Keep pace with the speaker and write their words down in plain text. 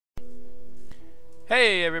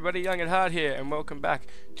Hey everybody, Young and Hard here, and welcome back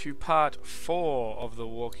to part 4 of The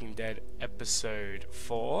Walking Dead episode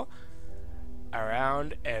 4,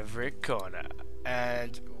 Around Every Corner.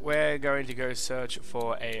 And we're going to go search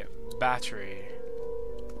for a battery.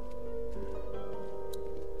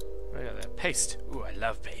 Look at that paste. Ooh, I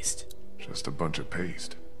love paste. Just a bunch of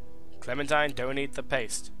paste. Clementine, don't eat the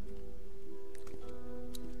paste.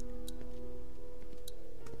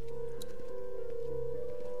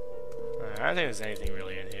 I don't think there's anything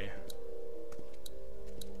really in here.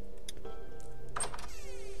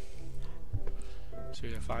 So we're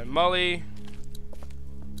gonna find Molly.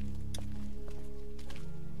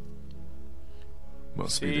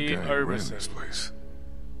 Must be the guy who ran this place.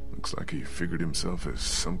 Looks like he figured himself as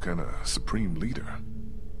some kind of supreme leader.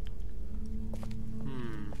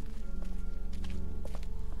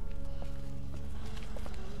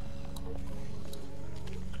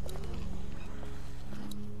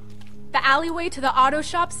 The alleyway to the auto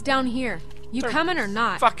shop's down here. You Don't coming or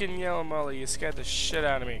not? Fucking yell, Molly. You scared the shit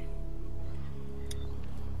out of me.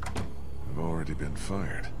 I've already been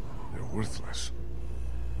fired. They're worthless.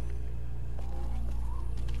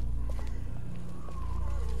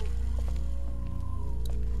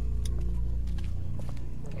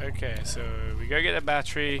 Okay, so we go get a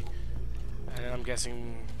battery, and I'm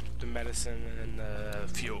guessing the medicine and the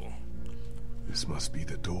fuel. This must be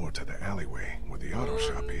the door to the alleyway where the auto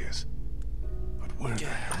shop is. But where the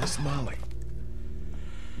hell is Molly?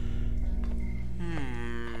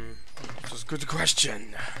 That's a good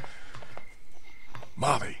question.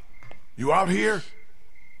 Molly, you out here?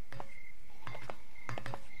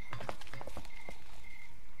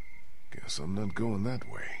 Guess I'm not going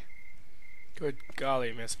that way. Good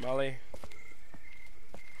golly, Miss Molly.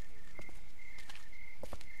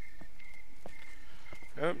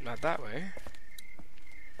 Oh, not that way.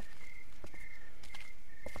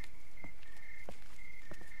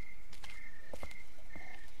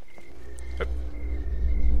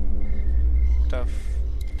 Stuff.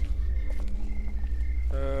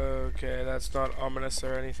 Okay, that's not ominous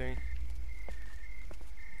or anything.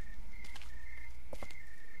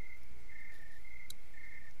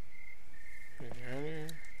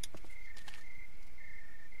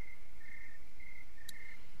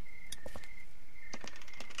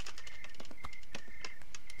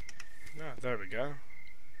 Ah, there we go.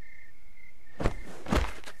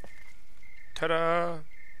 Ta-da!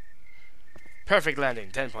 Perfect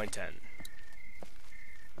landing, 10.10.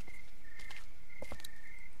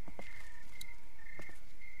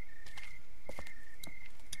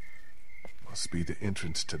 Must be the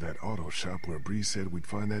entrance to that auto shop where Bree said we'd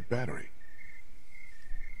find that battery.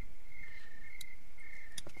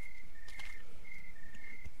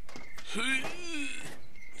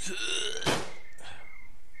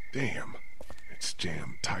 Damn, it's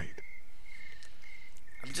jammed tight.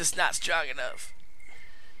 I'm just not strong enough.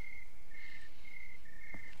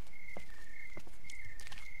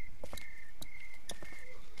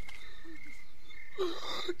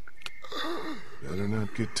 Better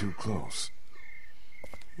not get too close.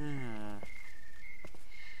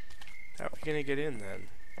 How are we gonna get in then?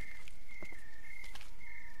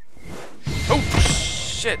 Oh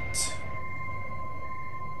shit!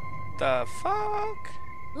 The fuck?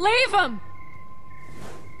 Leave him!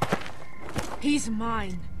 He's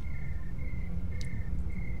mine.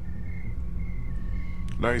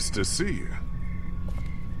 Nice to see you.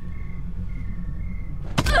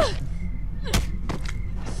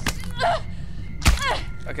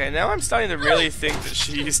 Okay, now I'm starting to really think that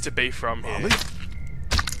she used to be from here.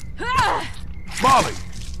 Molly? Molly!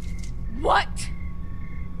 What?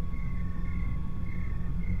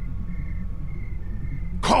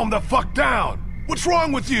 Calm the fuck down! What's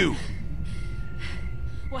wrong with you?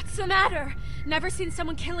 What's the matter? Never seen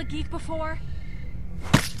someone kill a geek before?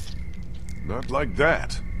 Not like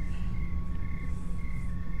that.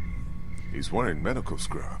 He's wearing medical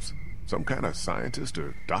scrubs. Some kind of scientist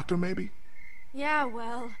or doctor, maybe? Yeah,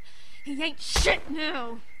 well, he ain't shit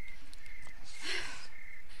now.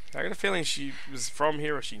 I got a feeling she was from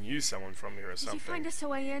here or she knew someone from here or something. Did you find us a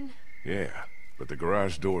way in? Yeah, but the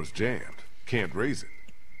garage door's jammed. Can't raise it.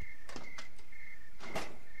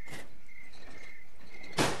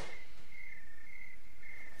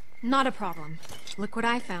 Not a problem. Look what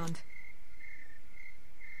I found.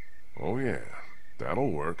 Oh yeah,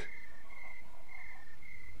 that'll work.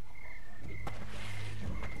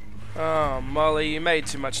 Oh, Molly, you made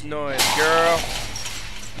too much noise, girl.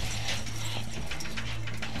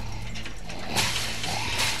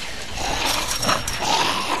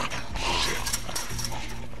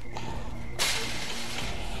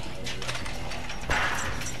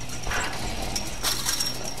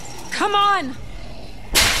 Come on!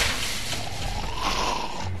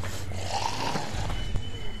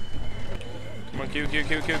 on, Q.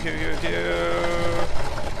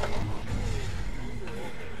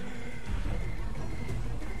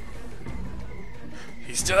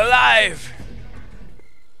 He's still alive!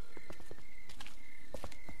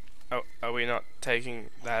 Oh, are we not taking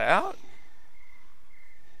that out?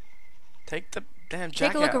 Take the damn jack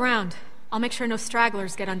out. Take a look around. I'll make sure no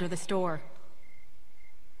stragglers get under this door.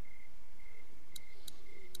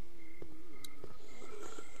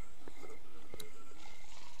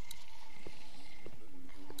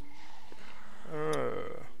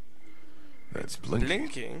 That's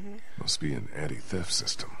blinking. Must be an anti-theft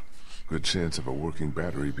system. Good chance of a working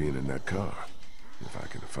battery being in that car. If I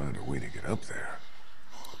can find a way to get up there.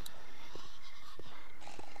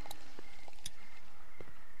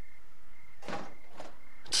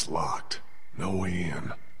 It's locked. No way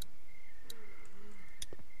in.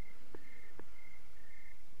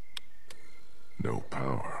 No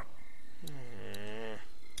power.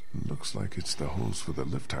 Looks like it's the hose for the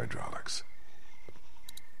lift hydraulics.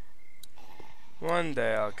 One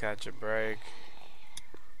day I'll catch a break.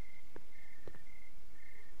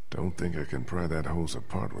 Don't think I can pry that hose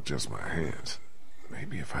apart with just my hands.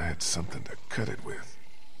 Maybe if I had something to cut it with.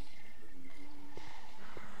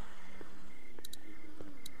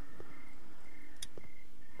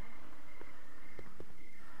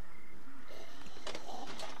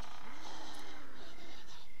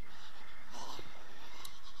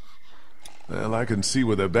 Well, I can see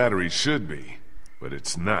where the battery should be, but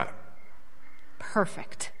it's not.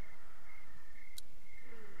 Perfect.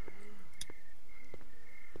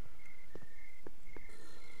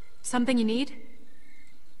 Something you need?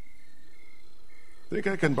 Think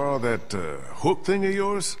I can borrow that hook thing of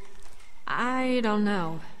yours? I don't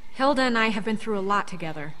know. Hilda and I have been through a lot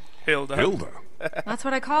together. Hilda? Hilda? That's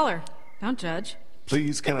what I call her. Don't judge.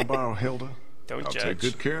 Please, can I borrow Hilda? Don't I'll judge. take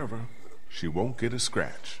good care of her. She won't get a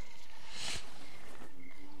scratch.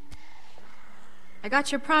 I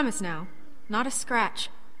got your promise now. Not a scratch.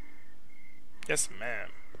 Yes, ma'am.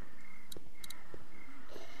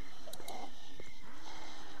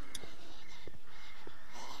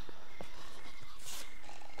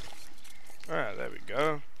 Alright, there we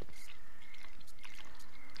go.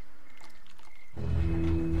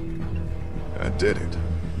 I did it.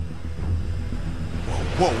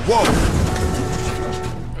 Whoa, whoa, whoa!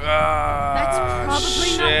 That's probably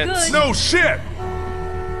shit. not good. No shit!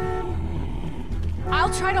 I'll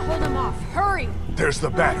try to hold him off. Hurry! There's the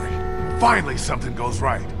battery. Finally something goes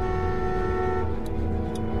right.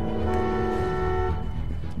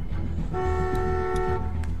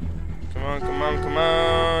 Come on, come on, come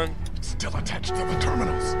on. Still attached to the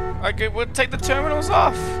terminals. Okay, we'll take the terminals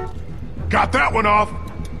off. Got that one off.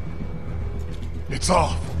 It's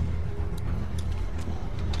off.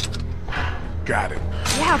 Got it.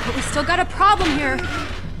 Yeah, but we still got a problem here.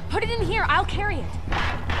 Put it in here. I'll carry it.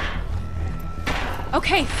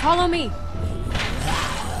 Okay, follow me.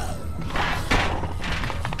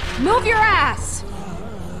 Move your ass!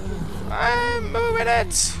 I'm moving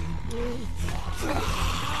it.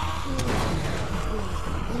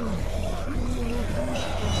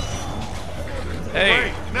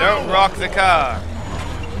 Hey, don't rock the car.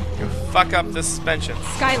 You fuck up the suspension.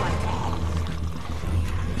 Skylight.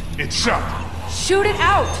 It's shut. Shoot it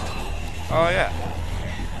out! Oh yeah.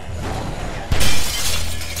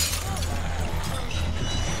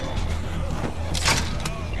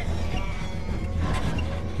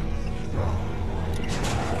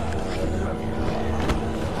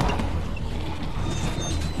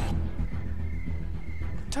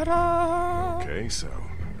 Ta-da! Okay, so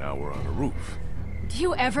now we're on a roof. Do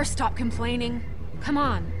you ever stop complaining? Come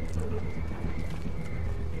on.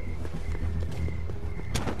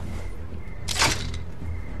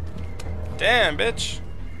 Damn, bitch.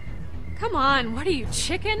 Come on, what are you,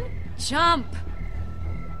 chicken? Jump!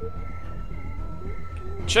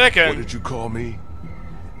 Chicken. What did you call me?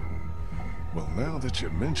 Well, now that you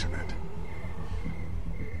mention it.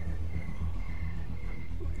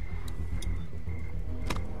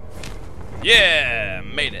 Yeah,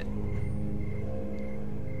 made it.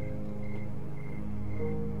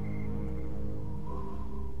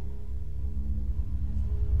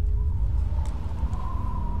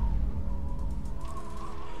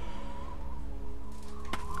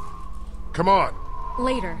 Come on.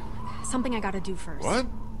 Later. Something I gotta do first. What?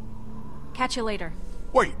 Catch you later.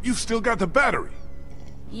 Wait, you still got the battery.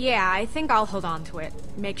 Yeah, I think I'll hold on to it.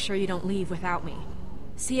 Make sure you don't leave without me.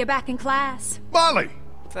 See you back in class. Molly!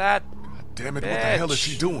 That God damn it, what the hell is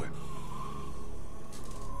she doing?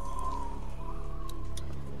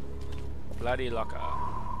 bloody locker.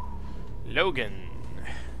 Logan.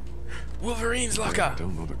 Wolverine's locker. I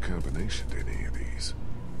don't know the combination to any of these.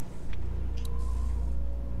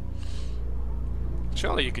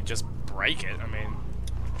 Surely you could just break it. I mean,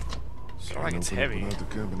 it's not like it's heavy. The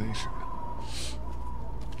combination.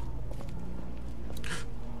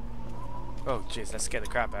 Oh, jeez, that scared the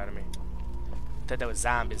crap out of me. Thought that was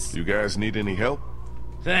zombies. You guys need any help?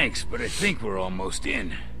 Thanks, but I think we're almost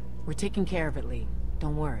in. We're taking care of it, Lee.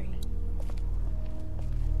 Don't worry.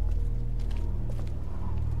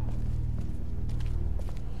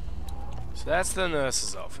 So that's the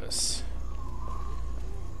nurse's office.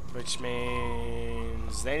 Which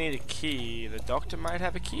means they need a key. The doctor might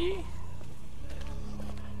have a key?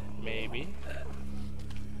 Maybe.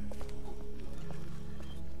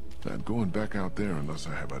 Not going back out there unless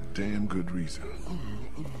I have a damn good reason.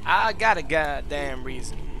 I got a goddamn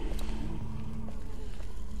reason.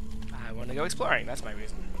 I want to go exploring. That's my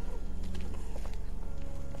reason.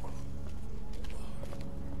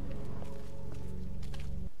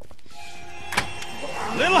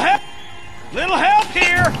 Little help! Little help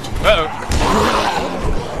here! Uh-oh.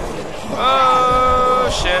 Oh,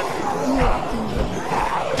 shit.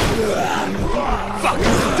 Fuck!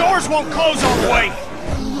 The doors won't close all the way!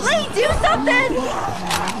 Lee, do something!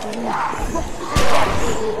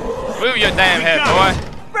 Move your damn head, boy.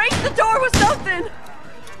 Break the door with something!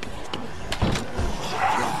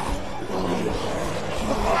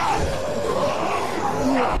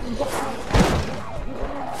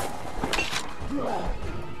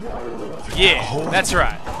 Yeah, that's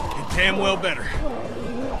right. You damn well better.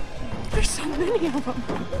 There's so many of them.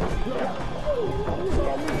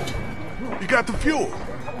 You got the fuel.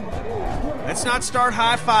 Let's not start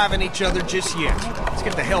high-fiving each other just yet. Let's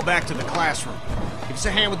get the hell back to the classroom. Give us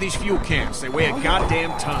a hand with these fuel cans. They weigh a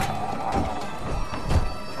goddamn ton.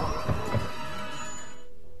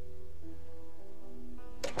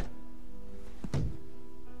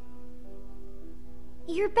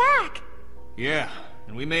 You're back! Yeah,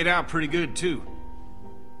 and we made out pretty good, too.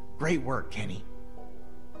 Great work, Kenny.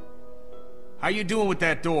 How you doing with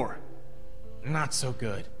that door? Not so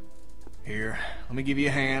good. Here, let me give you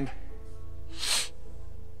a hand.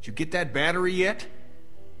 Did you get that battery yet?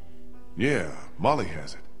 Yeah, Molly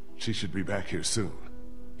has it. She should be back here soon.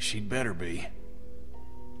 She'd better be.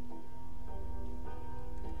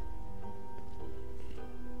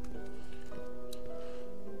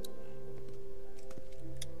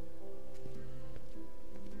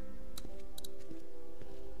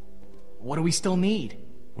 What do we still need?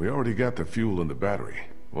 We already got the fuel and the battery.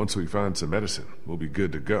 Once we find some medicine, we'll be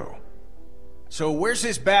good to go. So where's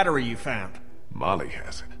this battery you found? Molly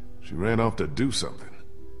has it. She ran off to do something.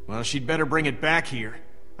 Well, she'd better bring it back here.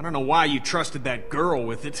 I don't know why you trusted that girl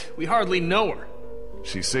with it. We hardly know her.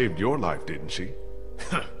 She saved your life, didn't she?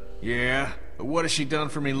 Yeah, but what has she done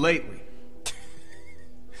for me lately?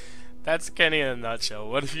 That's Kenny in a nutshell.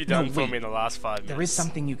 What have you done for wait. me in the last 5 minutes? There is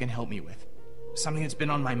something you can help me with. Something that's been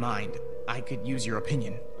on my mind. I could use your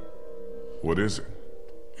opinion. What is it?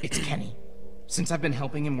 It's Kenny. Since I've been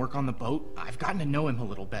helping him work on the boat, I've gotten to know him a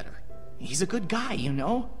little better. He's a good guy, you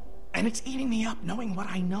know? And it's eating me up knowing what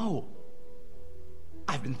I know.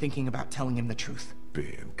 I've been thinking about telling him the truth.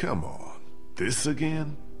 Ben, come on. This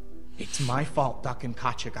again? It's my fault Duck and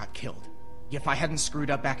Katya got killed. If I hadn't screwed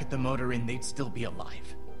up back at the motor inn, they'd still be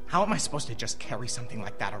alive. How am I supposed to just carry something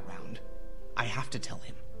like that around? I have to tell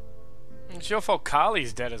him. It's your fault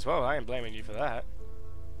Carly's dead as well. I ain't blaming you for that.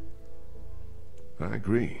 I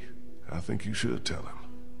agree. I think you should tell him.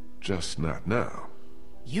 Just not now.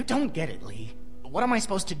 You don't get it, Lee. What am I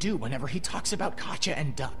supposed to do whenever he talks about Katya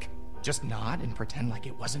and Duck? Just nod and pretend like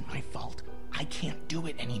it wasn't my fault? I can't do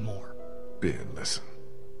it anymore. Ben, listen.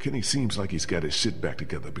 Kenny seems like he's got his shit back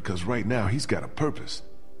together because right now he's got a purpose.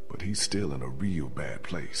 But he's still in a real bad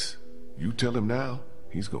place. You tell him now,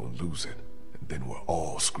 he's gonna lose it. And then we're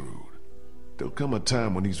all screwed. There'll come a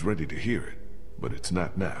time when he's ready to hear it. But it's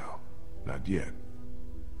not now. Not yet.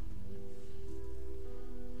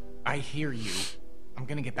 I hear you. I'm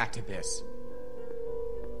gonna get back to this.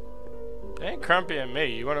 It ain't Crumpy and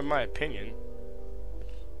me. You wanted my opinion.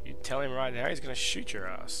 You tell him right now, he's gonna shoot your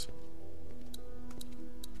ass.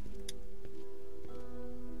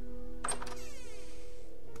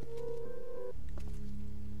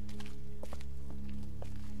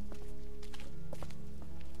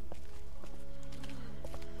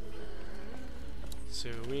 So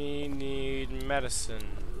we need medicine.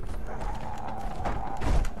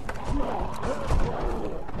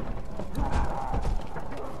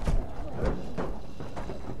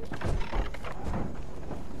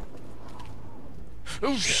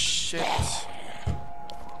 Oh shit.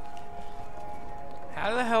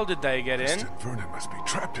 How the hell did they get in? Mr. Vernon must be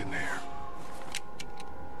trapped in there.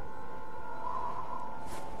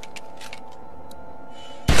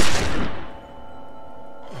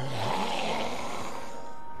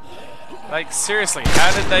 Like, seriously,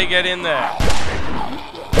 how did they get in there?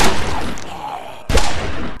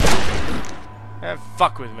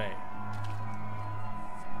 Fuck with me.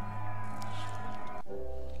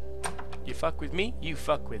 You fuck with me, you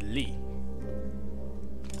fuck with Lee.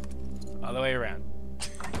 All the way around.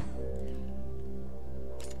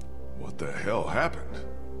 What the hell happened?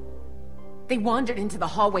 They wandered into the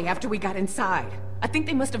hallway after we got inside. I think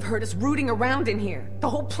they must have heard us rooting around in here. The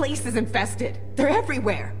whole place is infested. They're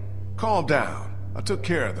everywhere. Calm down. I took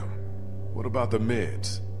care of them. What about the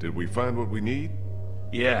meds? Did we find what we need?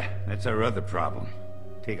 Yeah, that's our other problem.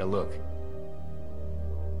 Take a look.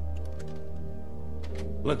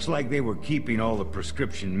 Looks like they were keeping all the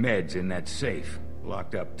prescription meds in that safe,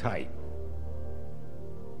 locked up tight.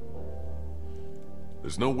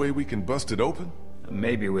 There's no way we can bust it open?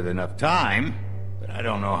 Maybe with enough time, but I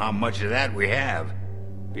don't know how much of that we have.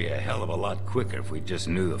 Be a hell of a lot quicker if we just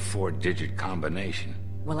knew the 4-digit combination.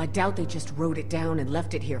 Well, I doubt they just wrote it down and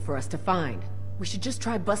left it here for us to find. We should just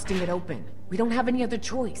try busting it open. We don't have any other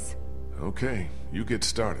choice. Okay, you get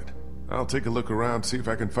started. I'll take a look around, see if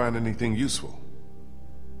I can find anything useful.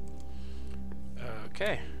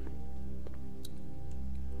 Okay.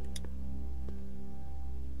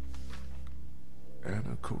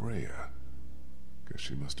 Anna Correa. Guess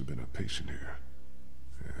she must have been a patient here.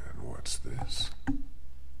 And what's this?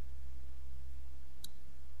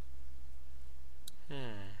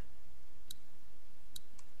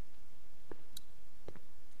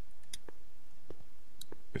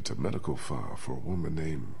 It's a medical file for a woman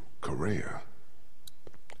named Correa.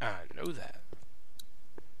 I know that.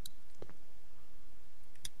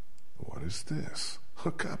 What is this?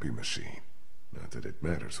 A copy machine. Not that it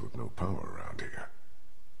matters with no power around here.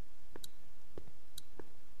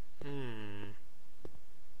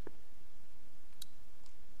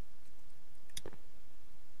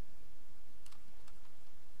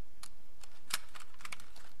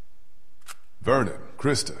 Vernon,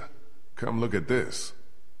 Krista, come look at this.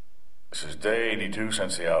 This is day 82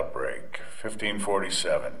 since the outbreak.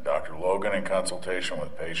 1547. Dr. Logan in consultation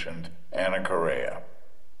with patient Anna Correa.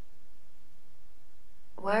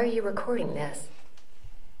 Why are you recording this?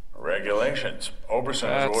 Regulations. Oberson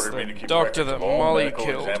has ordered me to keep doctor records that of all Molly medical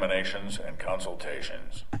killed. examinations and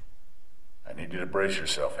consultations. I need you to brace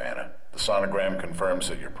yourself, Anna. The sonogram confirms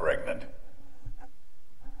that you're pregnant.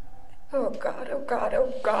 Oh God, oh God,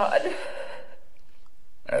 oh God.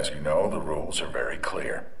 As you know, the rules are very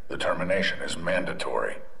clear. The termination is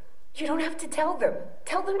mandatory. You don't have to tell them.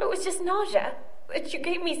 Tell them it was just nausea. That you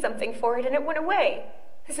gave me something for it and it went away.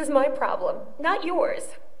 This is my problem, not yours.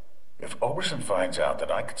 If Oberson finds out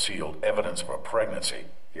that I concealed evidence of a pregnancy,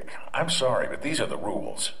 I'm sorry, but these are the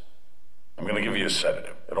rules. I'm going to give you a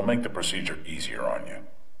sedative. It'll make the procedure easier on you.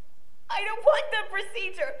 I don't want the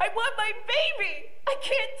procedure. I want my baby. I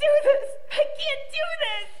can't do this. I can't do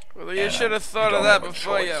this. Well, you Anna, should have thought you of don't that have a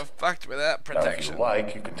before you choice. fucked with that Now, if protection. you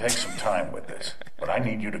like, you can take some time with this. But I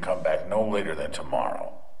need you to come back no later than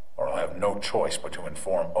tomorrow, or I'll have no choice but to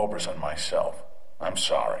inform Oberson myself. I'm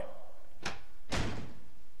sorry.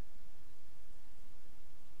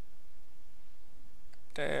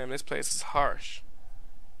 Damn, this place is harsh.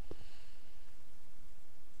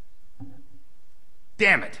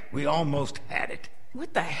 Damn it, we almost had it.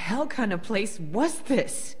 What the hell kind of place was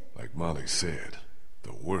this? Like Molly said,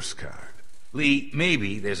 the worst kind. Lee,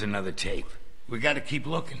 maybe there's another tape. We gotta keep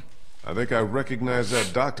looking. I think I recognize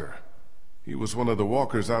that doctor. He was one of the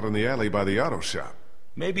walkers out in the alley by the auto shop.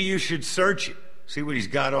 Maybe you should search it, see what he's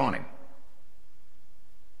got on him.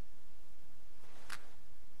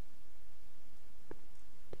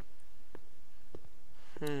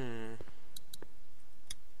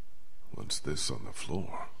 What's this on the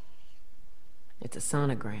floor? It's a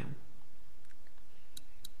sonogram.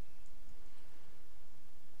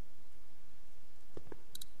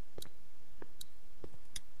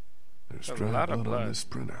 There's A dry lot of blood blood. on this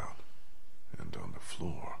printout. And on the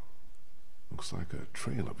floor. Looks like a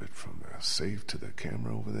trail of it from the safe to the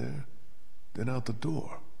camera over there. Then out the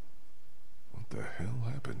door. What the hell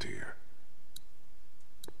happened here?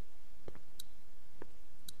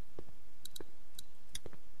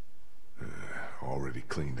 Already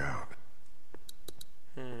cleaned out.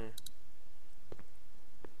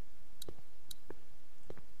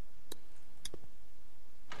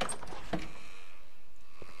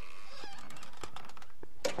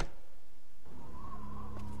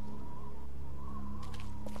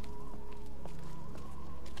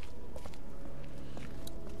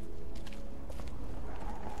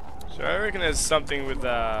 So I reckon there's something with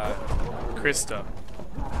Krista.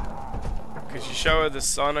 Because you show her the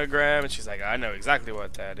sonogram and she's like, I know exactly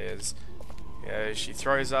what that is. Yeah, she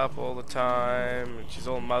throws up all the time. She's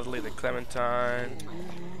all motherly, the Clementine.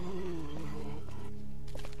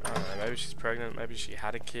 I don't know, maybe she's pregnant, maybe she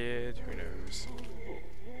had a kid, who knows?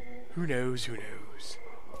 Who knows, who knows?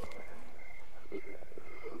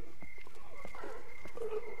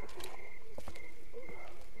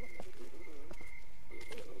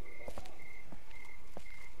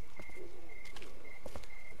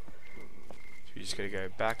 So we just gotta go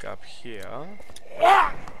back up here.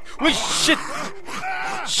 Wait, shit!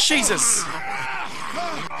 Jesus!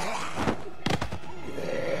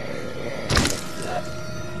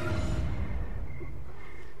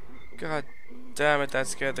 God damn it, that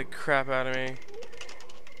scared the crap out of me.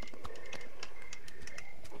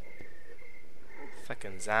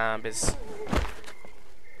 Fucking zombies.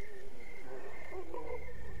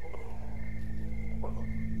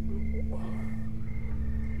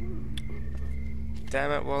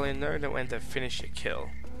 Damn it, Wally, know when to finish your kill.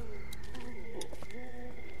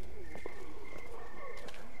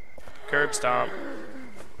 Curb stomp.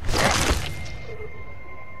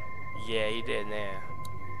 Yeah, he did there.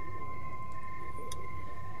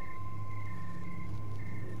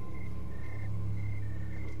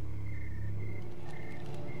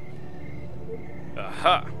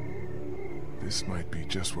 Aha! This might be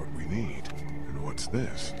just what we need. And what's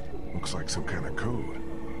this? Looks like some kind of code.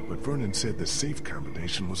 But Vernon said the safe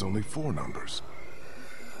combination was only 4 numbers.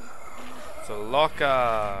 The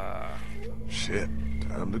locker! Shit,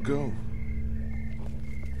 time to go.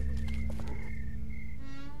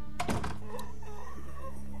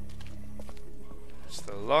 It's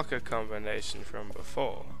the locker combination from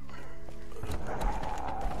before.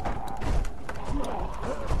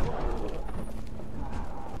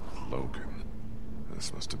 Logan.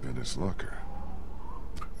 This must have been his locker.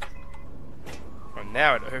 Well,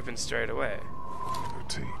 now it opens straight away. Another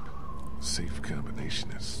tape. Safe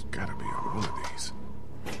combination has gotta be on one of these.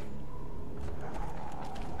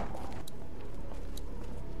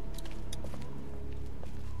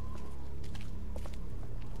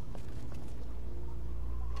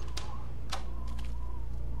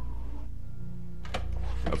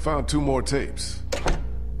 I found 2 more tapes.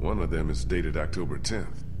 One of them is dated October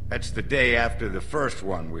 10th. That's the day after the first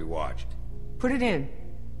one we watched. Put it in.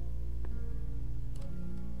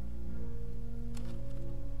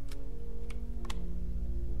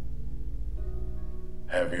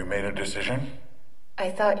 Have you made a decision? I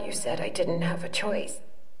thought you said I didn't have a choice.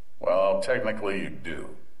 Well, technically you do.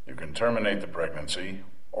 You can terminate the pregnancy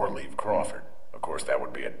or leave Crawford. Of course, that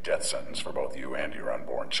would be a death sentence for both you and your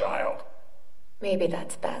unborn child. Maybe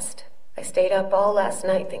that's best. I stayed up all last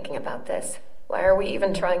night thinking about this. Why are we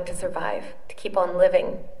even trying to survive? To keep on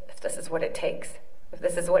living, if this is what it takes. If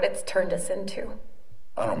this is what it's turned us into.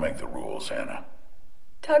 I don't make the rules, Hannah.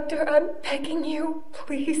 Doctor, I'm begging you.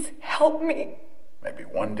 Please help me. Maybe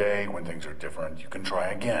one day, when things are different, you can try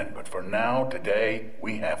again. But for now, today,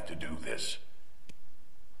 we have to do this.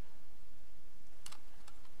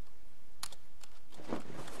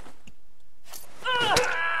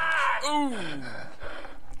 Ooh!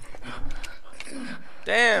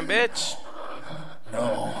 Damn, bitch!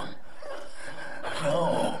 No.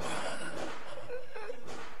 No.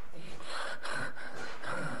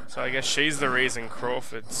 So I guess she's the reason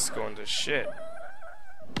Crawford's gone to shit.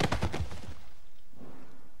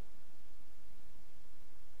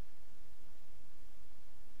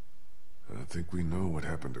 I think we know what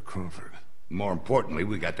happened to Crawford. More importantly,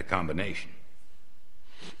 we got the combination.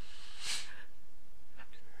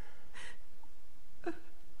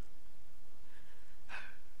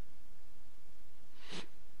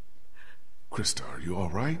 Krista, are you all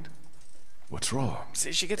right? What's wrong?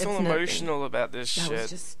 See, she gets It's all nothing. emotional about this That shit. was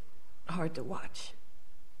just hard to watch.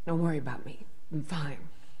 Don't worry about me. I'm fine.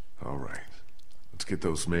 All right. Let's get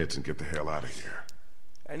those meds and get the hell out of here.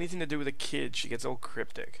 Anything to do with a kid, she gets all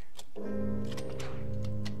cryptic.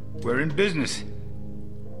 We're in business.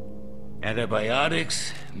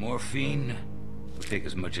 Antibiotics, morphine. We'll take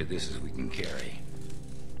as much of this as we can carry.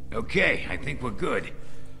 Okay, I think we're good.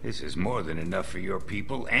 This is more than enough for your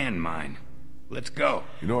people and mine. Let's go.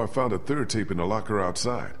 You know, I found a 3rd tape in the locker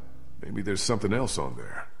outside. Maybe there's something else on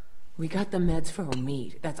there. We got the meds for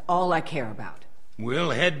Omid. That's all I care about.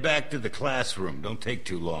 We'll head back to the classroom. Don't take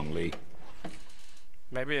too long, Lee.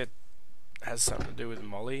 Maybe it has something to do with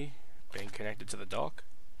Molly being connected to the dock.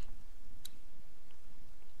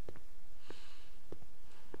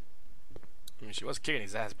 I mean, she was kicking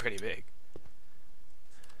his ass pretty big.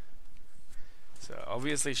 So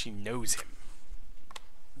obviously she knows him.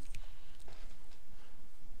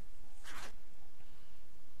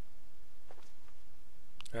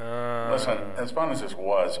 Listen, as fun as this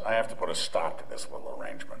was, I have to put a stop to this little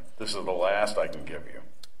arrangement. This is the last I can give you.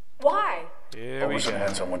 Why? Overson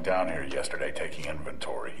had someone down here yesterday taking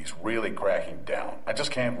inventory. He's really cracking down. I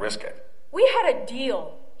just can't risk it. We had a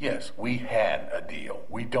deal. Yes, we had a deal.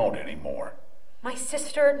 We don't anymore. My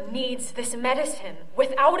sister needs this medicine.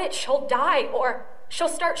 Without it, she'll die, or she'll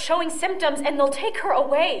start showing symptoms and they'll take her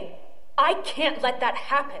away. I can't let that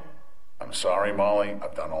happen. I'm sorry, Molly.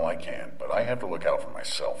 I've done all I can, but I have to look out for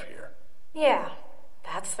myself here. Yeah,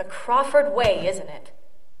 that's the Crawford way, isn't it?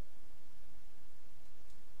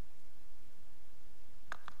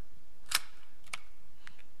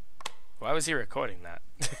 Why was he recording that?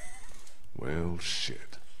 Well,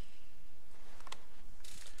 shit.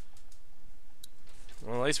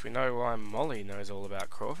 Well, at least we know why Molly knows all about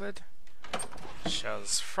Crawford.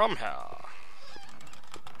 She's from her.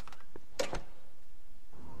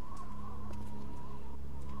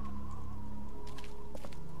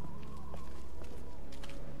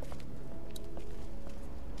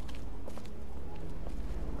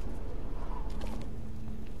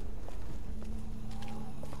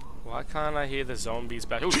 Why can't I hear the zombies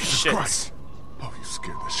back? Oh, Jesus shit! Christ. Oh, you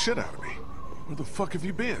scared the shit out of me. Where the fuck have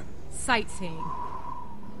you been? Sightseeing.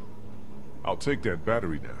 I'll take that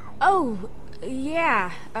battery now. Oh,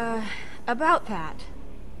 yeah, about that.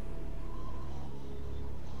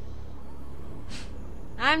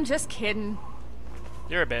 I'm just kidding.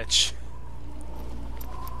 You're a bitch.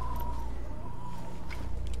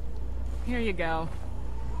 Here you go.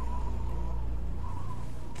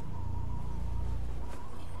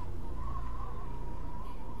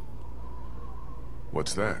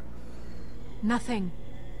 What's that? Nothing.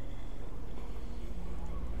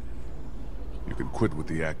 You can quit with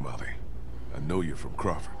the act, Molly. I know you're from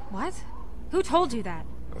Crawford. What? Who told you that?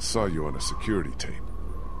 I saw you on a security tape.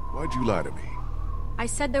 Why'd you lie to me? I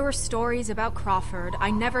said there were stories about Crawford. I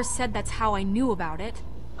never said that's how I knew about it.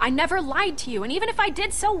 I never lied to you, and even if I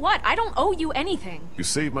did, so what? I don't owe you anything. You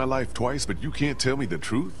saved my life twice, but you can't tell me the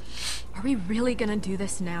truth? Are we really gonna do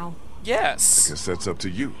this now? Yes. I guess that's up to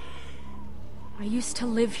you. I used to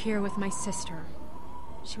live here with my sister.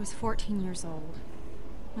 She was 14 years old.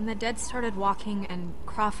 When the dead started walking and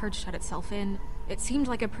Crawford shut itself in, it seemed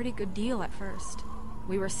like a pretty good deal at first.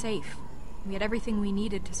 We were safe. We had everything we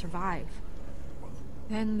needed to survive.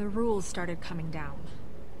 Then the rules started coming down.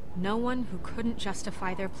 No one who couldn't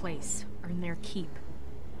justify their place earned their keep.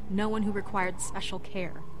 No one who required special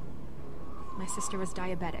care. My sister was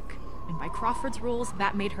diabetic, and by Crawford's rules,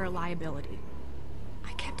 that made her a liability.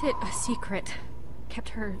 I kept it a secret. Kept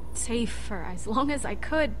her safe for as long as I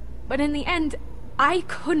could, but in the end, I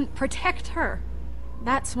couldn't protect her.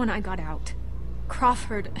 That's when I got out.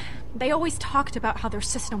 Crawford, they always talked about how their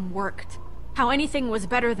system worked, how anything was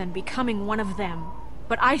better than becoming one of them,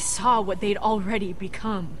 but I saw what they'd already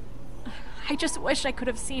become. I just wish I could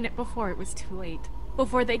have seen it before it was too late,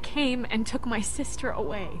 before they came and took my sister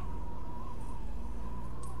away.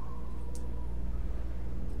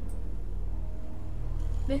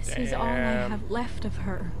 This is all I have left of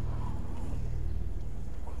her.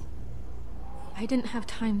 I didn't have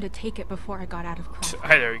time to take it before I got out of Crawford.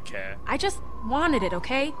 I don't care. I just wanted it,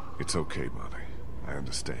 okay? It's okay, Molly. I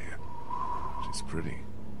understand. She's pretty.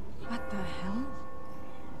 What the hell?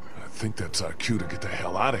 I think that's our cue to get the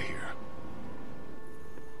hell out of here.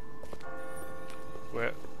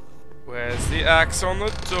 Where's the axe on the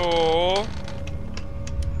door?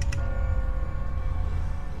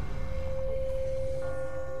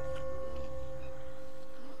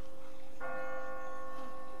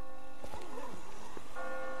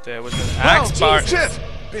 There was an axe bar. Shit!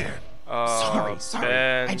 Ben. Sorry.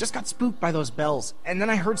 Ben. I just got spooked by those bells, and then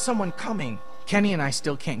I heard someone coming. Kenny and I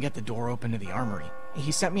still can't get the door open to the armory.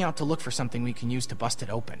 He sent me out to look for something we can use to bust it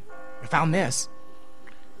open. I found this.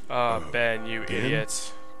 Ben, you Ben?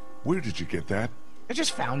 idiot. Where did you get that? I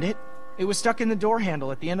just found it. It was stuck in the door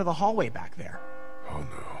handle at the end of the hallway back there. Oh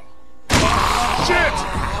no. Shit!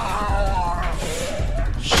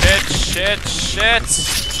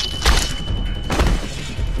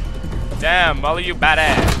 Damn, Molly, you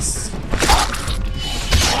badass.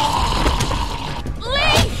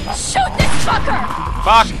 Lee! Shoot this fucker!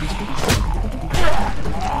 Fuck!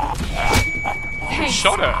 Thanks.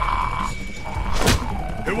 Shot her.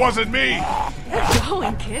 It wasn't me! Good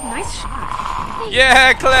going, kid. Nice shot.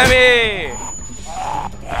 Yeah, Clemmy!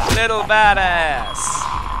 Little badass.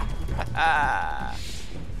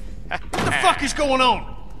 What the fuck is going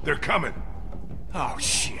on? They're coming. Oh,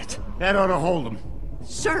 shit. That ought to hold them.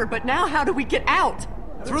 Sure, but now how do we get out?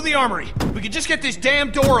 Through the armory. We could just get this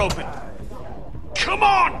damn door open. Come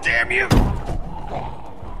on, damn you!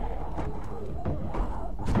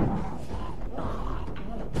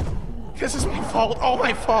 This is my fault, all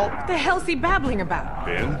my fault. What the hell's he babbling about?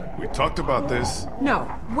 Ben, we talked about this. No,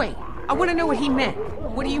 wait. I want to know what he meant.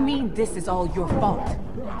 What do you mean this is all your fault?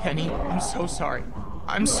 Kenny, I'm so sorry.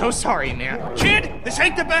 I'm so sorry, man. Kid, this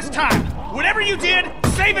ain't the best time. Whatever you did,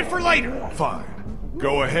 save it for later. Fine.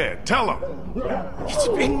 Go ahead, tell him. It's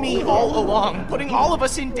been me all along, putting all of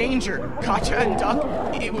us in danger. Katja and Duck,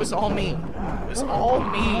 it was all me. It was all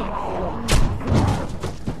me.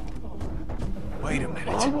 Wait a minute.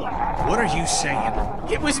 What are you saying?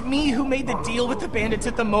 It was me who made the deal with the bandits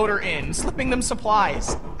at the motor inn, slipping them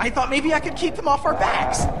supplies. I thought maybe I could keep them off our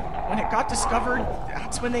backs. When it got discovered,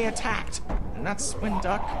 that's when they attacked. And that's when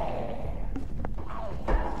Duck...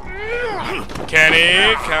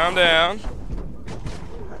 Kenny, calm down.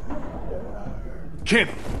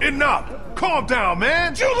 Kenny, enough! Calm down,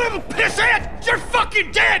 man! You little pissant! You're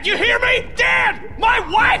fucking dead! You hear me? Dead! My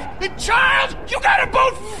wife and child! You got them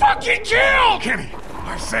both fucking killed! Kenny,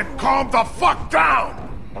 I said calm the fuck down!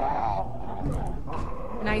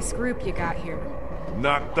 Nice group you got here.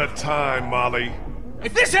 Not the time, Molly.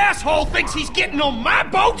 If this asshole thinks he's getting on my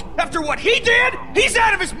boat after what he did, he's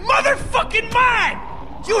out of his motherfucking mind!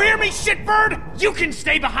 You hear me, shitbird? You can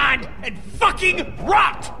stay behind and fucking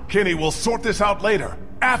rot! Kenny, we'll sort this out later.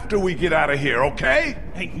 After we get out of here, okay?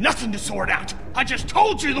 Ain't nothing to sort out. I just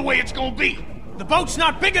told you the way it's gonna be. The boat's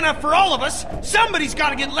not big enough for all of us. Somebody's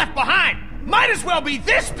gotta get left behind. Might as well be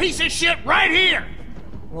this piece of shit right here.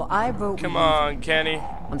 Well, I vote. Come on, Kenny.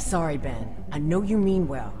 I'm sorry, Ben. I know you mean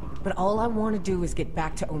well, but all I want to do is get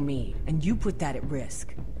back to Omid, and you put that at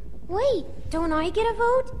risk. Wait, don't I get a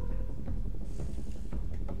vote?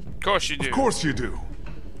 Of course you do. Of course you do.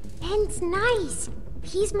 Ben's nice.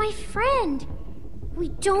 He's my friend. We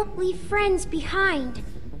don't leave friends behind.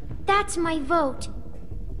 That's my vote.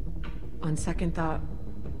 On second thought,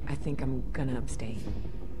 I think I'm gonna abstain.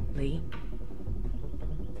 Lee?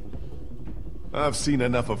 I've seen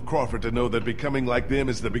enough of Crawford to know that becoming like them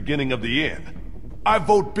is the beginning of the end. I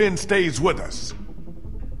vote Ben stays with us.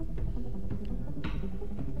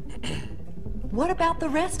 What about the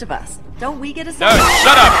rest of us? Don't we get a No,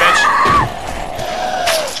 shut up, bitch!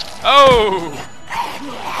 Oh!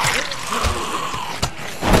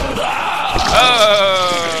 Oh!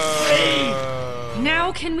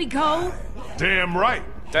 Now can we go? Damn right.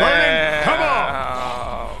 Damn. Vernon, come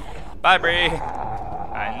on! Bye, Bree.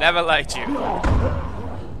 I never liked you.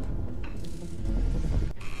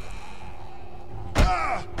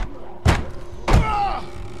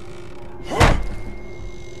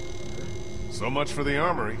 So much for the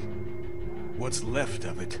armory. What's left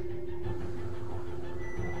of it?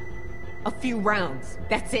 A few rounds.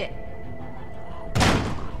 That's it.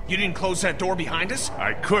 You didn't close that door behind us?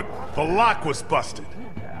 I couldn't. The lock was busted.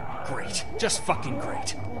 Great. Just fucking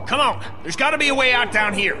great. Come on. There's gotta be a way out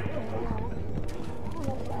down here.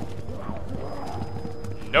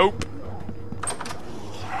 Nope.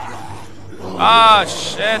 Ah,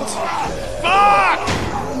 shit. Fuck!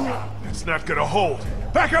 It's not gonna hold.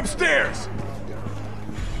 Back upstairs!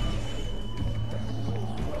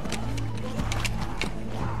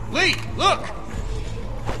 Lee, look!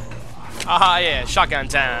 Ah, yeah, shotgun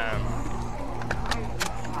time.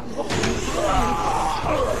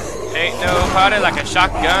 Ain't no party like a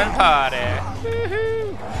shotgun party.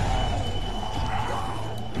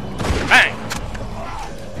 Bang!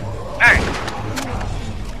 Bang!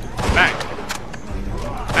 Bang!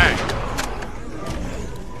 Bang!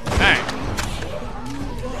 Bang!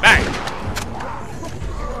 Bang!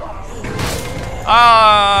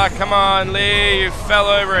 Ah, come on, Lee, you fell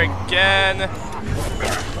over again.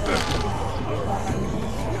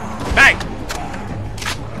 Bang!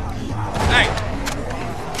 Bang!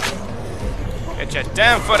 Get your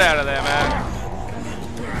damn foot out of there, man.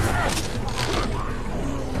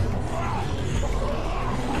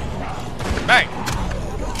 Bang!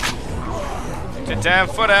 Get your damn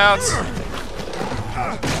foot out.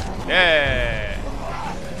 Yeah.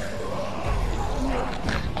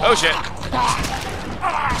 Oh shit.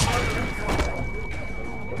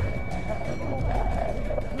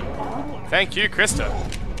 Thank you, Krista.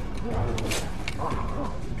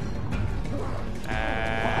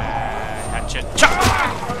 Hatchet chop!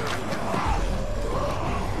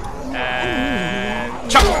 And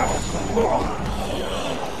chop!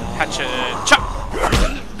 Hatchet chop!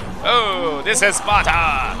 Oh, this is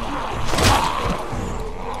Sparta!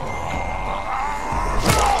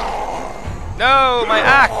 No, my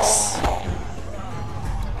axe!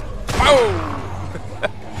 Oh!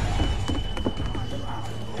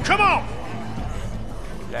 Come on!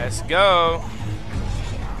 Let's go.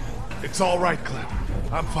 It's all right, Clem.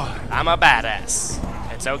 I'm fine. I'm a badass.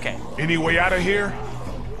 It's okay. Any way out of here?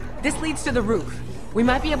 This leads to the roof. We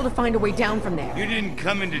might be able to find a way down from there. You didn't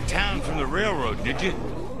come into town from the railroad, did you?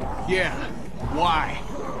 Yeah. Why?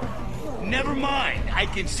 Never mind. I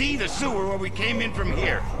can see the sewer where we came in from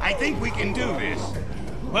here. I think we can do this.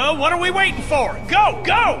 Well, what are we waiting for? Go!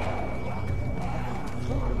 Go!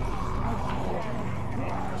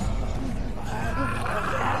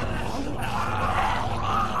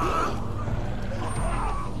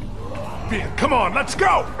 Ben, come on, let's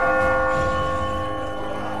go!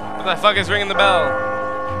 What the fuck is ringing the bell?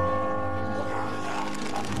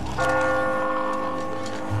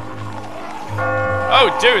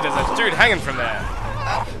 Oh, dude, there's a dude hanging from there.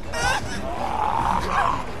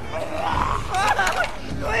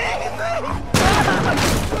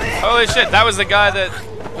 Holy shit, that was the guy that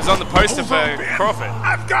was on the poster for Crawford.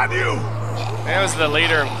 I've got you! That was the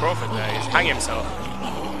leader of Crawford there. He's hanging himself.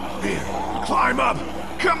 Ben, climb up!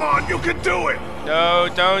 Come on, you can do it! No,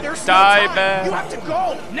 don't die, Ben. You have to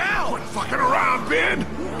go! Now! Quit fucking around, Ben!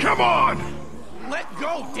 Come on! Let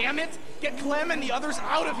go, damn it! Get Clem and the others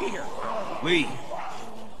out of here! Lee.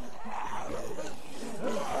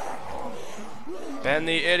 Ben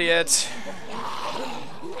the idiot.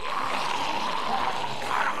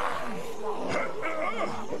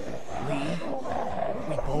 Lee,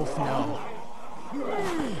 we both know.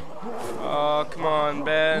 Oh, come on,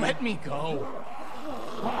 Ben. Let me go.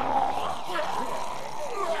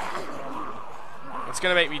 It's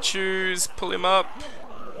gonna make me choose. Pull him up.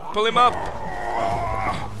 Pull him up.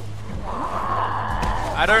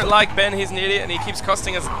 I don't like Ben. He's an idiot and he keeps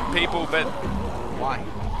costing us people, but Why?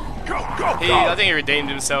 Go, go, go! I think he redeemed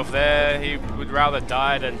himself there. He would rather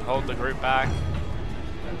die than hold the group back.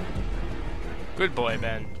 Good boy,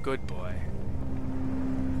 Ben. Good boy.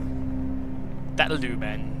 That'll do,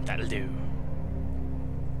 Ben. That'll do.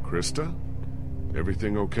 Krista?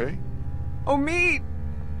 Everything okay? Oh, me!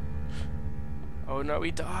 Oh no,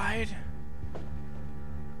 he died.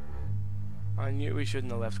 I knew we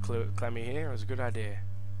shouldn't have left Clemmy here. It was a good idea.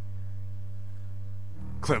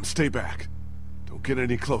 Clem, stay back. Don't get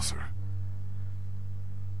any closer.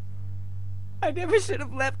 I never should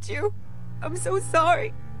have left you. I'm so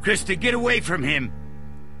sorry. Krista, get away from him.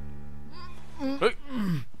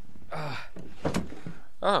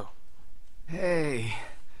 Oh. Hey.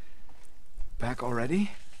 Back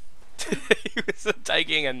already? He was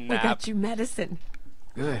taking a We nap. got you medicine.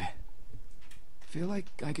 Good. Feel like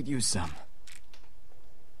I could use some.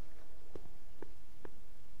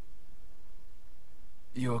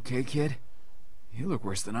 You okay, kid? You look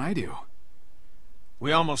worse than I do.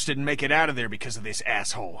 We almost didn't make it out of there because of this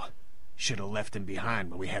asshole. Should have left him behind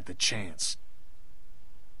when we had the chance.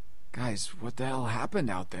 Guys, what the hell happened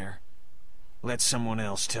out there? Let someone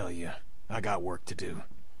else tell you. I got work to do.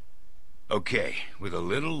 Okay, with a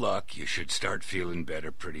little luck, you should start feeling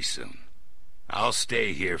better pretty soon. I'll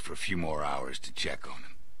stay here for a few more hours to check on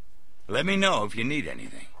him. Let me know if you need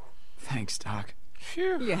anything. Thanks, Doc.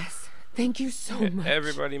 Phew. Yes. Thank you so much.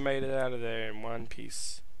 Everybody made it out of there in one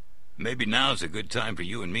piece. Maybe now's a good time for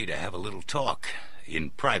you and me to have a little talk, in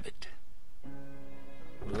private.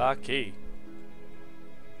 Lucky.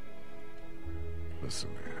 Listen,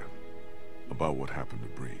 man. About what happened to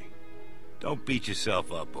Bree. Don't beat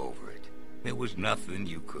yourself up over it. There was nothing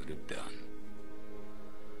you could have done.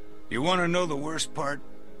 You want to know the worst part?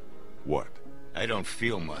 What? I don't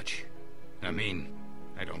feel much. I mean,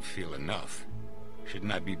 I don't feel enough.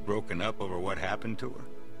 Shouldn't I be broken up over what happened to her?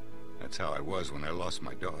 That's how I was when I lost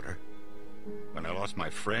my daughter. When I lost my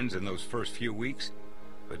friends in those first few weeks.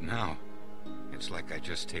 But now, it's like I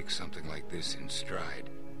just take something like this in stride.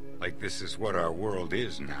 Like this is what our world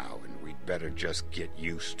is now, and we'd better just get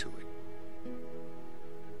used to it.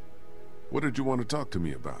 What did you want to talk to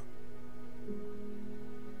me about?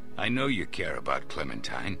 I know you care about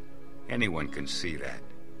Clementine. Anyone can see that.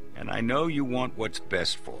 And I know you want what's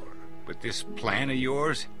best for her. But this plan of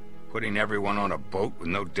yours, putting everyone on a boat with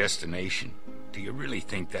no destination, do you really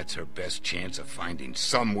think that's her best chance of finding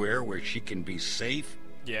somewhere where she can be safe?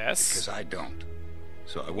 Yes. Because I don't.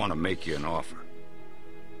 So I want to make you an offer.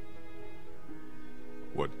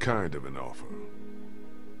 What kind of an offer?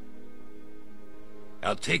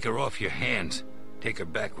 I'll take her off your hands, take her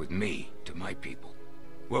back with me to my people.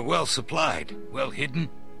 We're well supplied, well hidden,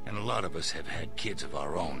 and a lot of us have had kids of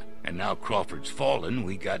our own. And now Crawford's fallen,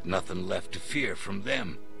 we got nothing left to fear from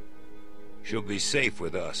them. She'll be safe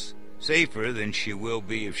with us. Safer than she will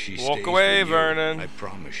be if she stays Walk away, with you. Vernon. I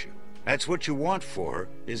promise you. That's what you want for her,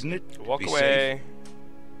 isn't it? Walk Be away.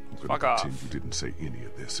 I'm Fuck gonna off. pretend you didn't say any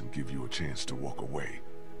of this and give you a chance to walk away,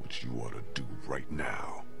 which you ought to do right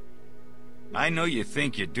now. I know you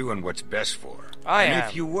think you're doing what's best for her. I am. And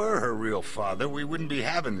if you were her real father, we wouldn't be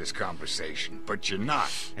having this conversation. But you're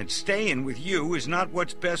not. And staying with you is not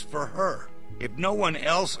what's best for her. If no one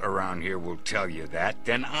else around here will tell you that,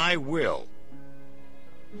 then I will.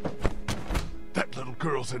 That little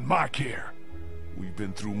girl's in my care. We've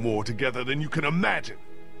been through more together than you can imagine.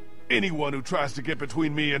 Anyone who tries to get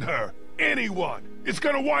between me and her, anyone, is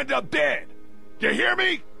gonna wind up dead. You hear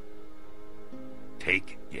me?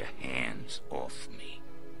 Take your hands off me.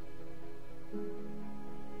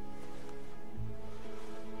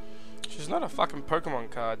 She's not a fucking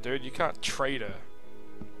Pokemon card, dude. You can't trade her.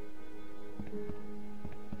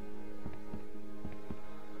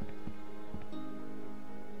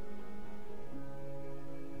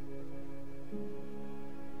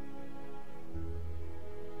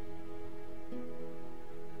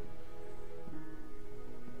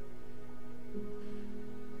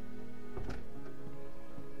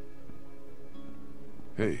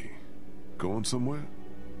 Hey, going somewhere?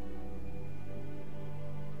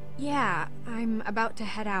 Yeah, I'm about to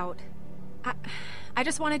head out. I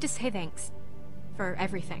just wanted to say thanks for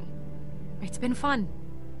everything. It's been fun.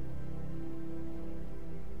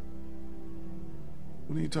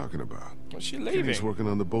 What are you talking about? What's she Kenny's leaving? working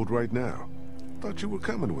on the boat right now. Thought you were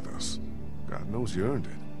coming with us. God knows you earned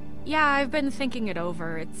it. Yeah, I've been thinking it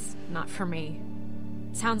over. It's not for me.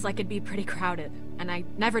 Sounds like it'd be pretty crowded, and I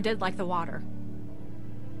never did like the water.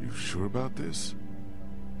 You sure about this?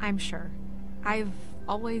 I'm sure. I've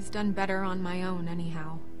always done better on my own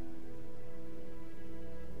anyhow.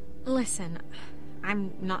 Listen,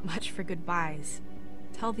 I'm not much for goodbyes.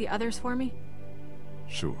 Tell the others for me?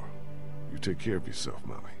 Sure. You take care of yourself,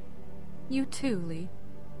 Molly. You too, Lee.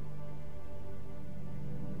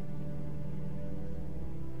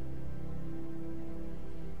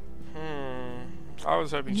 I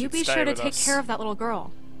was hoping You she'd be stay sure to with take us. care of that little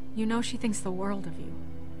girl. You know she thinks the world of you.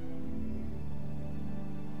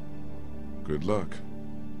 Good luck.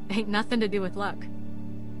 Ain't nothing to do with luck.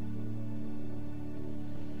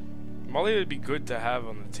 Molly would be good to have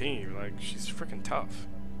on the team. Like, she's freaking tough.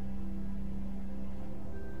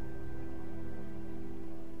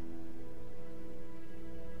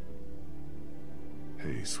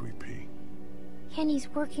 Hey, Sweet Pea. Kenny's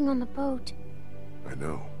working on the boat. I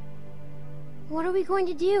know. What are we going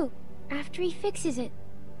to do after he fixes it?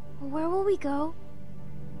 Where will we go?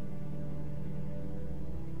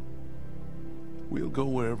 We'll go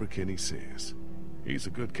wherever Kenny says. He's a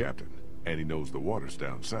good captain, and he knows the waters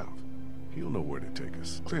down south. He'll know where to take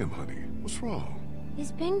us. Clem, honey, what's wrong?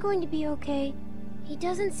 Is Ben going to be okay? He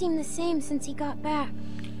doesn't seem the same since he got back.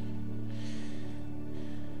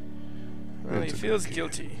 Well, he Ben's a feels good kid.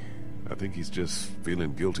 guilty. I think he's just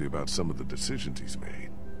feeling guilty about some of the decisions he's made.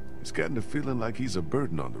 He's gotten to feeling like he's a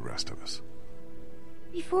burden on the rest of us.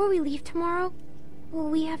 Before we leave tomorrow, will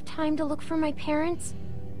we have time to look for my parents?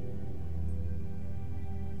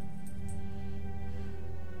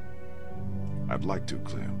 I'd like to,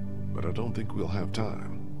 Clem, but I don't think we'll have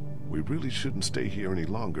time. We really shouldn't stay here any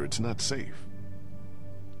longer. It's not safe.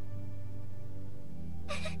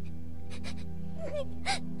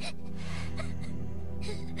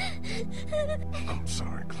 I'm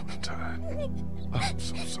sorry, Clementine. I'm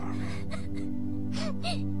so sorry.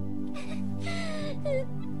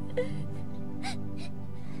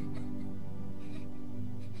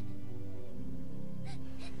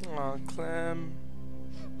 Aw, Clem.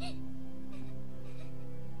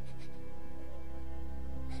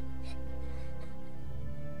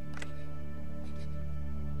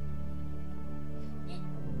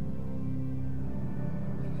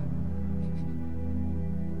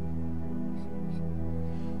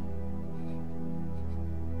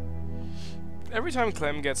 Every time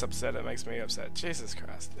Clem gets upset, it makes me upset. Jesus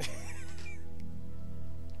Christ.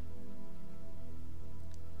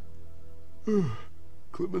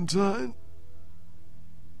 Clementine?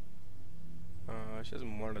 She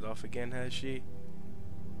hasn't worn it off again, has she?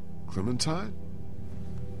 Clementine?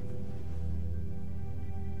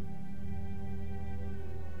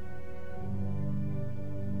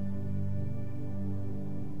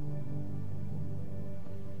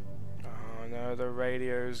 Oh no, the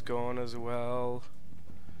radio's gone as well.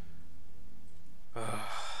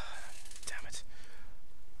 Damn it.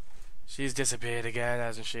 She's disappeared again,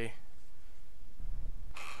 hasn't she?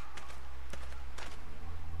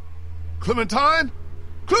 Clementine?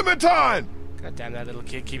 Clementine! God damn, that little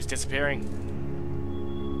kid keeps disappearing.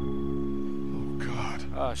 Oh, God.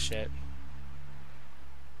 Oh, shit.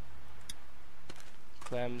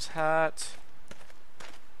 Clem's hat.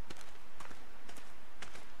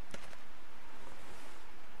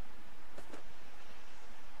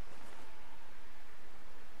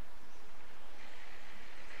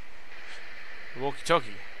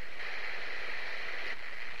 talkie.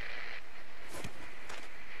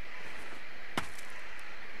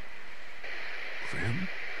 Clem?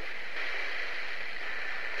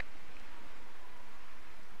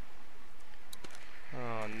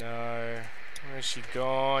 Oh no. Where's she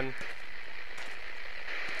gone?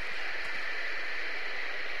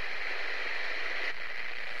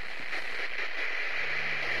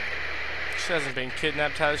 She hasn't been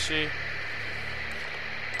kidnapped, has she?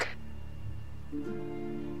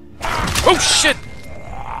 Oh shit!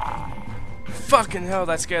 Fucking hell,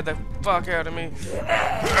 that scared the fuck out of me.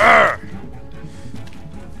 Arrgh!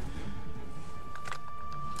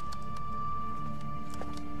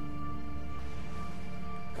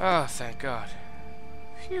 Oh, thank God.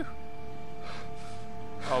 Phew.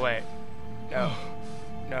 Oh, wait. No.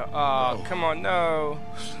 No. Oh, No. come on, no.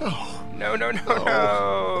 No. No,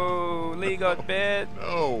 no. Lee got bit.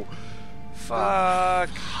 No. Fuck.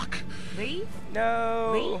 Lee?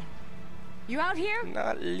 No. Lee? You out here?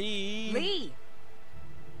 Not Lee. Lee!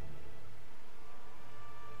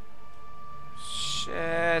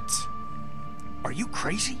 Shit. Are you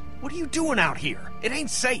crazy? What are you doing out here? It ain't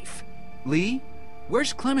safe. Lee?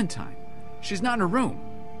 Where's Clementine? She's not in her room.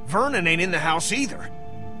 Vernon ain't in the house either.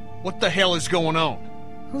 What the hell is going on?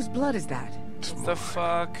 Whose blood is that? What the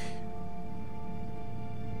fuck?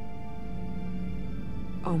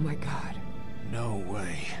 Oh my God. No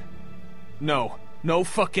way. No. No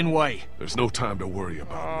fucking way. There's no time to worry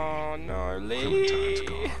about Oh no, Clementine's Lee.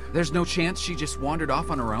 gone. There's no chance she just wandered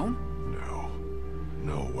off on her own? No.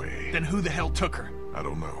 No way. Then who the hell took her? I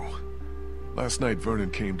don't know. Last night,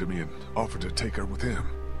 Vernon came to me and offered to take her with him.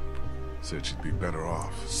 Said she'd be better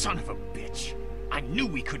off. Son of a bitch. I knew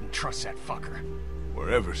we couldn't trust that fucker.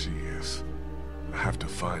 Wherever she is, I have to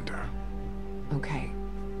find her. Okay.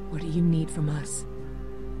 What do you need from us?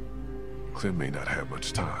 Clem may not have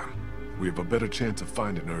much time. We have a better chance of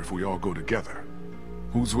finding her if we all go together.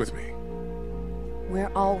 Who's with me?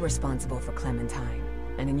 We're all responsible for Clementine.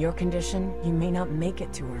 And in your condition, you may not make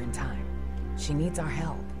it to her in time. She needs our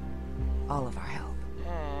help. All of our help.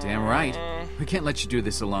 Damn right. We can't let you do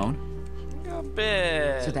this alone. A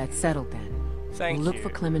bit. So that's settled then. Thank we'll look you. for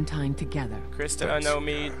Clementine together. Krista, Thanks, know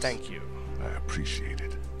me. guys. Thank you. I appreciate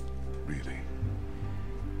it. Really.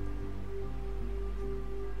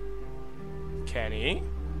 Kenny,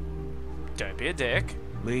 don't be a dick.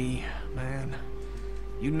 Lee, man.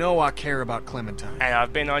 You know I care about Clementine. And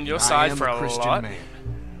I've been on your I side am for a Christian lot. man.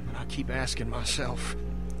 And I keep asking myself,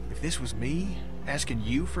 if this was me, asking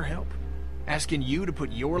you for help, asking you to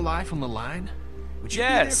put your life on the line, would you be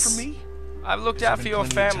there Yes. for me? I've looked 'Cause out I've for been your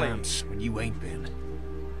plenty of family. times when you ain't been.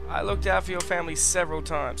 I looked out for your family several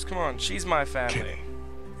times. Come on, she's my family. Kenny,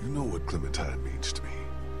 you know what Clementine means to me.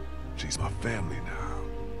 She's my family now.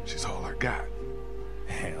 She's all I got.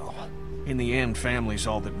 Hell, in the end, family's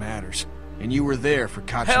all that matters. And you were there for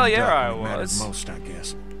Koch Hell and yeah, Duck I when it mattered was. most, I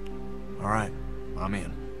guess. All right, I'm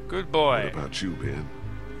in. Good What boy. about you, Ben?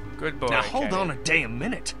 Good boy. Now hold Kenny. on a damn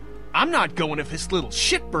minute. I'm not going if this little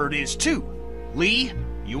shitbird is too. Lee,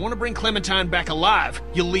 you want to bring Clementine back alive,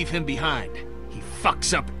 you'll leave him behind. He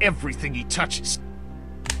fucks up everything he touches.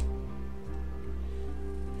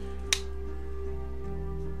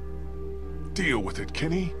 Deal with it,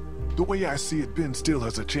 Kenny. The way I see it, Ben still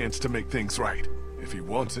has a chance to make things right. If he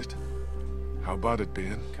wants it. How about it,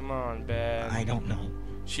 Ben? Come on, Ben. I don't know.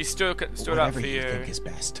 She stood up Whatever for you you. think is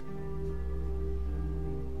best.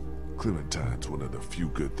 Clementine's one of the few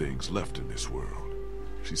good things left in this world.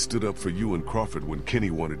 She stood up for you and Crawford when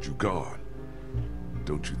Kenny wanted you gone.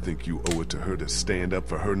 Don't you think you owe it to her to stand up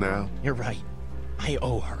for her now? You're right. I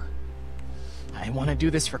owe her. I want to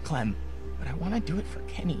do this for Clem, but I want to do it for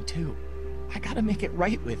Kenny, too. I gotta make it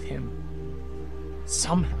right with him.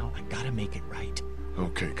 Somehow, I gotta make it right.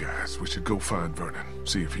 Okay, guys, we should go find Vernon,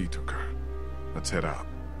 see if he took her. Let's head out.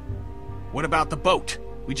 What about the boat?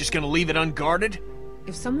 We just gonna leave it unguarded?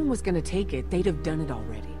 If someone was gonna take it, they'd have done it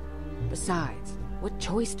already. Besides, what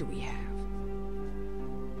choice do we have?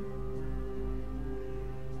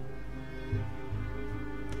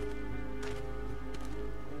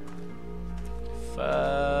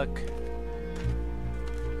 Fuck.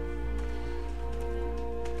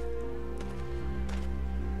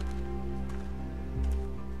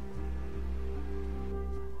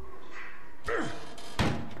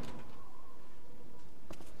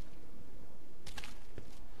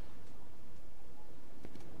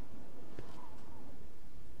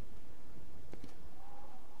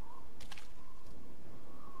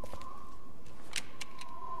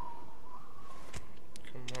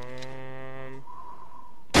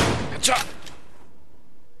 Cha!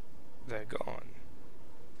 They're gone.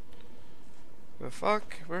 The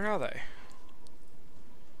fuck? Where are they?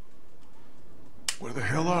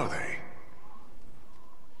 are they?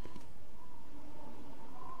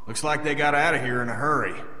 Looks like they got out of here in a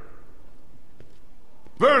hurry.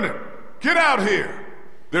 Vernon, get out here!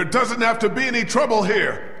 There doesn't have to be any trouble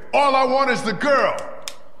here. All I want is the girl.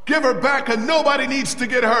 Give her back and nobody needs to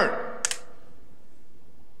get hurt.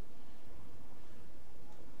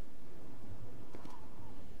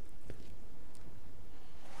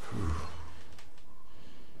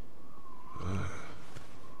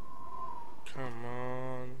 Come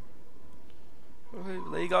on. Oh,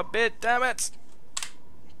 Lee got bit, damn it!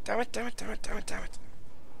 Damn it, damn it, damn it, damn it, damn it.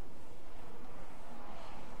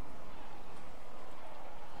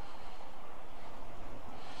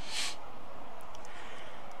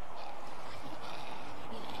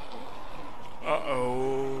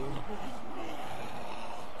 Uh-oh.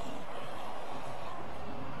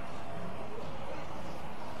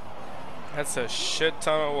 That's a shit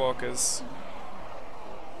ton of walkers.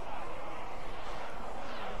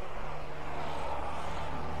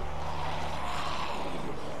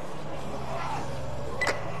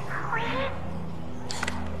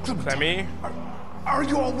 Clemmy? Are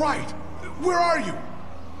you all right? Where are you?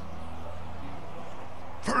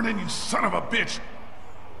 Vernon, you son of a bitch!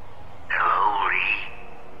 Hello, Lee.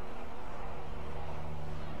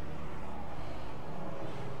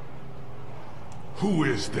 Who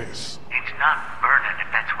is this? It's not Vernon,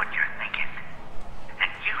 if that's what you're thinking.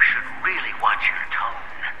 And you should really watch your tone.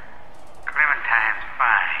 Clementine's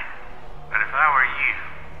fine, but if I were you,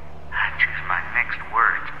 I'd choose my next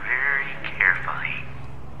words very carefully.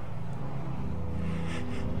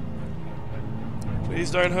 Please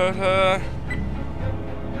don't hurt her.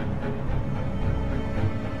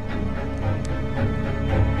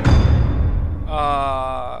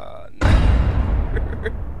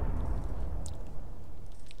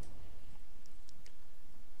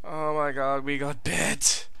 Oh my god, we got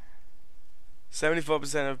bit.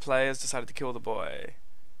 74% of players decided to kill the boy.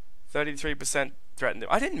 33% threatened him.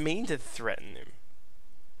 I didn't mean to threaten him.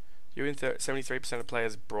 You and 73% of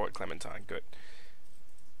players brought Clementine. Good.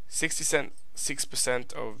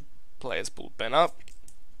 6% of players pulled Ben up.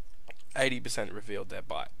 80% revealed their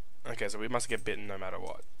bite. Okay, so we must get bitten no matter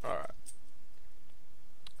what. Alright.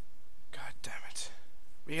 God damn it.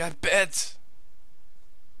 We got bit!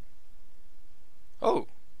 Oh!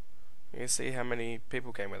 You can see how many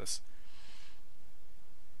people came with us.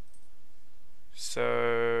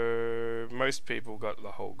 So most people got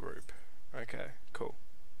the whole group. Okay, cool.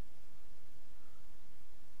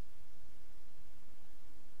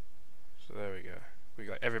 So there we go. We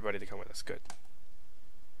got everybody to come with us. Good.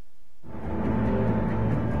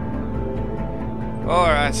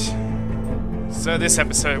 Alright. So this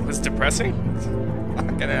episode was depressing.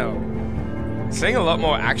 Fucking hell. Seeing a lot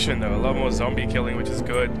more action though, a lot more zombie killing, which is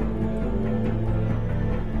good.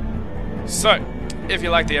 So, if you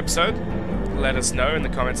liked the episode, let us know in the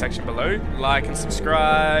comment section below. Like and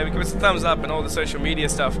subscribe, give us a thumbs up and all the social media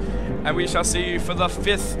stuff. And we shall see you for the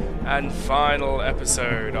 5th and final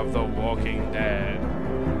episode of The Walking Dead.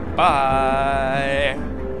 Bye!